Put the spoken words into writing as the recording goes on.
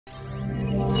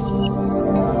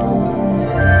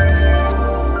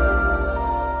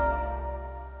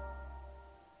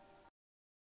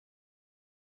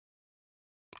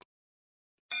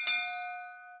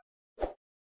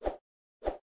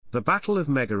The Battle of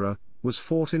Megara was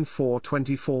fought in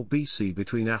 424 BC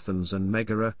between Athens and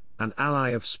Megara, an ally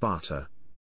of Sparta.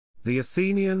 The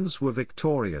Athenians were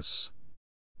victorious.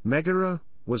 Megara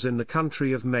was in the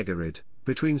country of Megarid,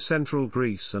 between central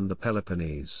Greece and the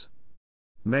Peloponnese.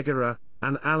 Megara,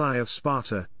 an ally of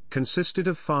Sparta, consisted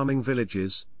of farming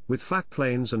villages, with flat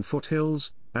plains and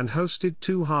foothills, and hosted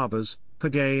two harbours,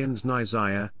 Pegae and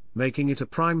Nisaea, making it a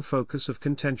prime focus of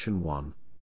contention. 1.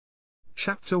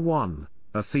 Chapter 1,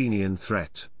 Athenian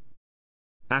Threat.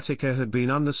 Attica had been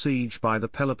under siege by the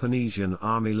Peloponnesian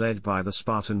army led by the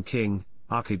Spartan king,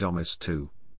 Archidamus II.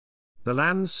 The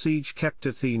land siege kept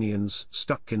Athenians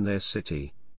stuck in their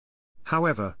city.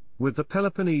 However, with the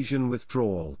Peloponnesian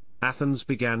withdrawal, Athens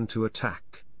began to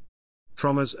attack.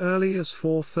 From as early as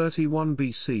 431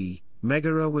 BC,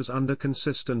 Megara was under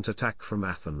consistent attack from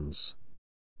Athens.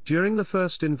 During the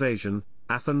first invasion,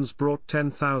 Athens brought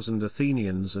 10,000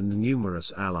 Athenians and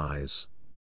numerous allies.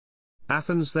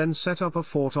 Athens then set up a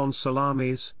fort on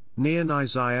Salamis, near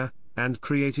Nisaea, and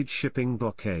created shipping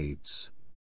blockades.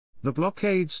 The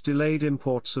blockades delayed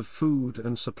imports of food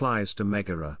and supplies to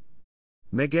Megara.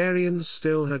 Megarians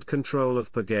still had control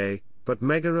of Pegae, but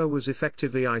Megara was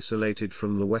effectively isolated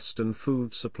from the Western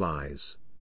food supplies.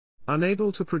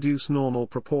 Unable to produce normal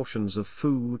proportions of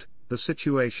food, the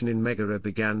situation in Megara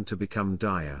began to become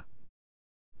dire.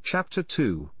 Chapter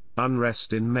 2,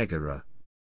 Unrest in Megara.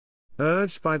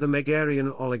 Urged by the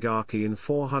Megarian oligarchy in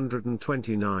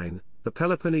 429, the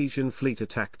Peloponnesian fleet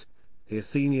attacked the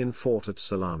Athenian fort at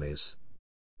Salamis.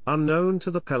 Unknown to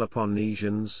the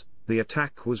Peloponnesians, the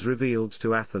attack was revealed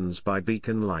to Athens by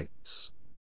beacon lights.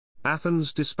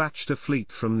 Athens dispatched a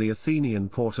fleet from the Athenian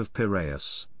port of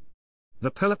Piraeus. The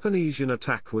Peloponnesian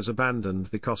attack was abandoned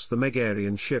because the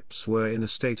Megarian ships were in a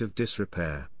state of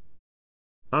disrepair.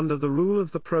 Under the rule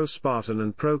of the pro-Spartan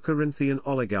and pro-Corinthian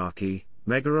oligarchy,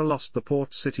 Megara lost the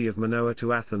port city of Manoa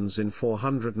to Athens in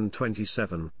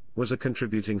 427, was a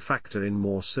contributing factor in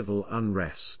more civil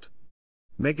unrest.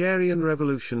 Megarian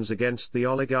revolutions against the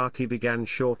oligarchy began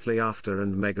shortly after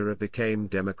and Megara became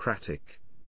democratic.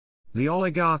 The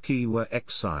oligarchy were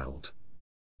exiled.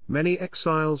 Many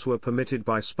exiles were permitted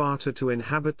by Sparta to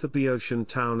inhabit the Boeotian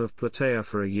town of Plataea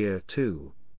for a year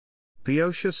too.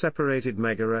 Boeotia separated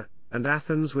Megara and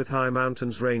Athens with high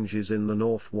mountains ranges in the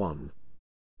north. 1.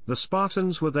 The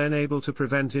Spartans were then able to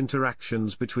prevent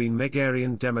interactions between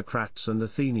Megarian democrats and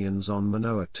Athenians on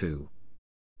Manoa 2.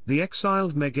 The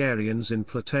exiled Megarians in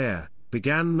Plataea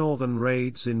began northern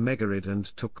raids in Megarid and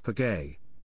took Pegae.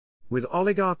 With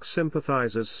oligarch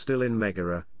sympathizers still in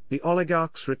Megara, the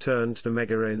oligarchs returned to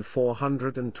Megara in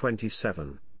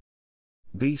 427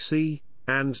 BC,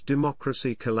 and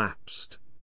democracy collapsed.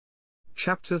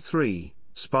 Chapter 3,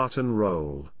 Spartan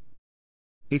Role.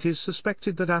 It is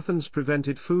suspected that Athens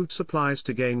prevented food supplies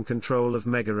to gain control of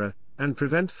Megara, and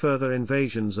prevent further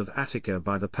invasions of Attica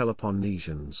by the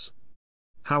Peloponnesians.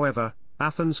 However,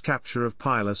 Athens' capture of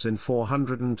Pylos in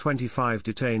 425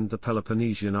 detained the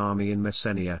Peloponnesian army in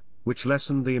Messenia, which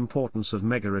lessened the importance of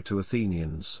Megara to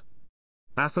Athenians.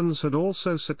 Athens had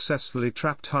also successfully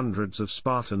trapped hundreds of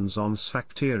Spartans on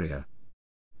Sphacteria.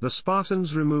 The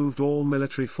Spartans removed all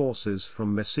military forces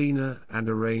from Messina and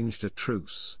arranged a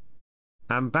truce.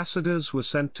 Ambassadors were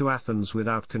sent to Athens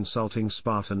without consulting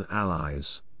Spartan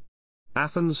allies.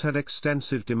 Athens had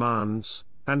extensive demands,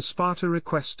 and Sparta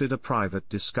requested a private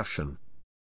discussion.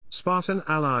 Spartan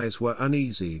allies were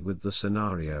uneasy with the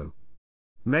scenario.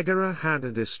 Megara had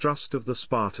a distrust of the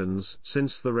Spartans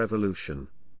since the revolution.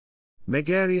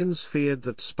 Megarians feared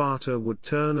that Sparta would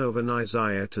turn over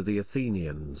Nisaea to the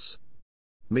Athenians.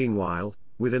 Meanwhile,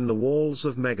 within the walls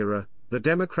of Megara, the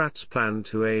Democrats planned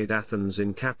to aid Athens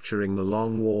in capturing the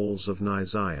long walls of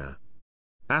Nisaea.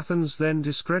 Athens then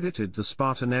discredited the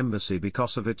Spartan embassy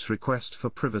because of its request for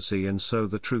privacy, and so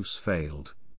the truce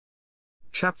failed.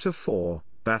 Chapter 4,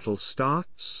 Battle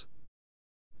starts.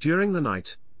 During the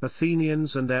night,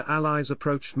 Athenians and their allies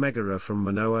approached Megara from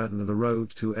Manoa and the road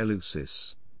to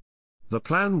Eleusis. The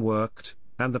plan worked,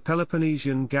 and the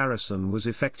Peloponnesian garrison was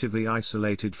effectively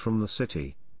isolated from the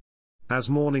city. As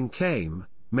morning came,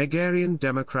 Megarian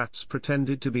Democrats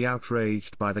pretended to be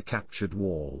outraged by the captured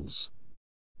walls.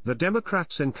 The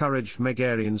Democrats encouraged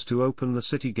Megarians to open the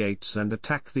city gates and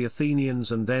attack the Athenians,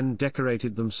 and then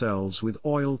decorated themselves with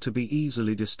oil to be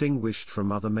easily distinguished from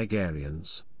other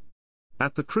Megarians.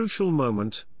 At the crucial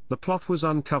moment, the plot was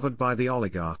uncovered by the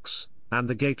oligarchs, and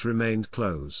the gate remained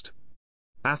closed.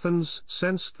 Athens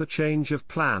sensed the change of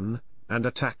plan, and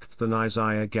attacked the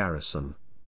Nisaea garrison.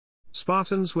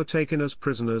 Spartans were taken as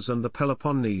prisoners and the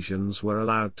Peloponnesians were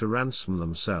allowed to ransom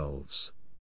themselves.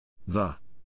 The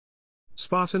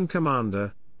Spartan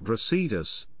commander,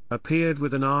 Brasidas, appeared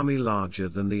with an army larger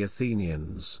than the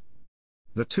Athenians.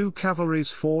 The two cavalries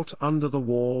fought under the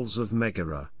walls of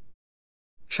Megara.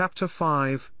 Chapter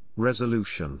 5,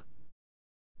 Resolution.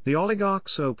 The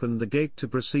oligarchs opened the gate to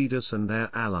Brasidas and their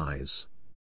allies.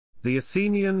 The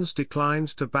Athenians declined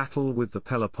to battle with the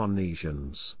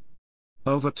Peloponnesians.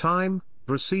 Over time,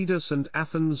 Brasidas and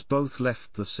Athens both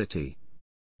left the city.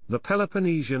 The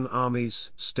Peloponnesian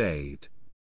armies stayed.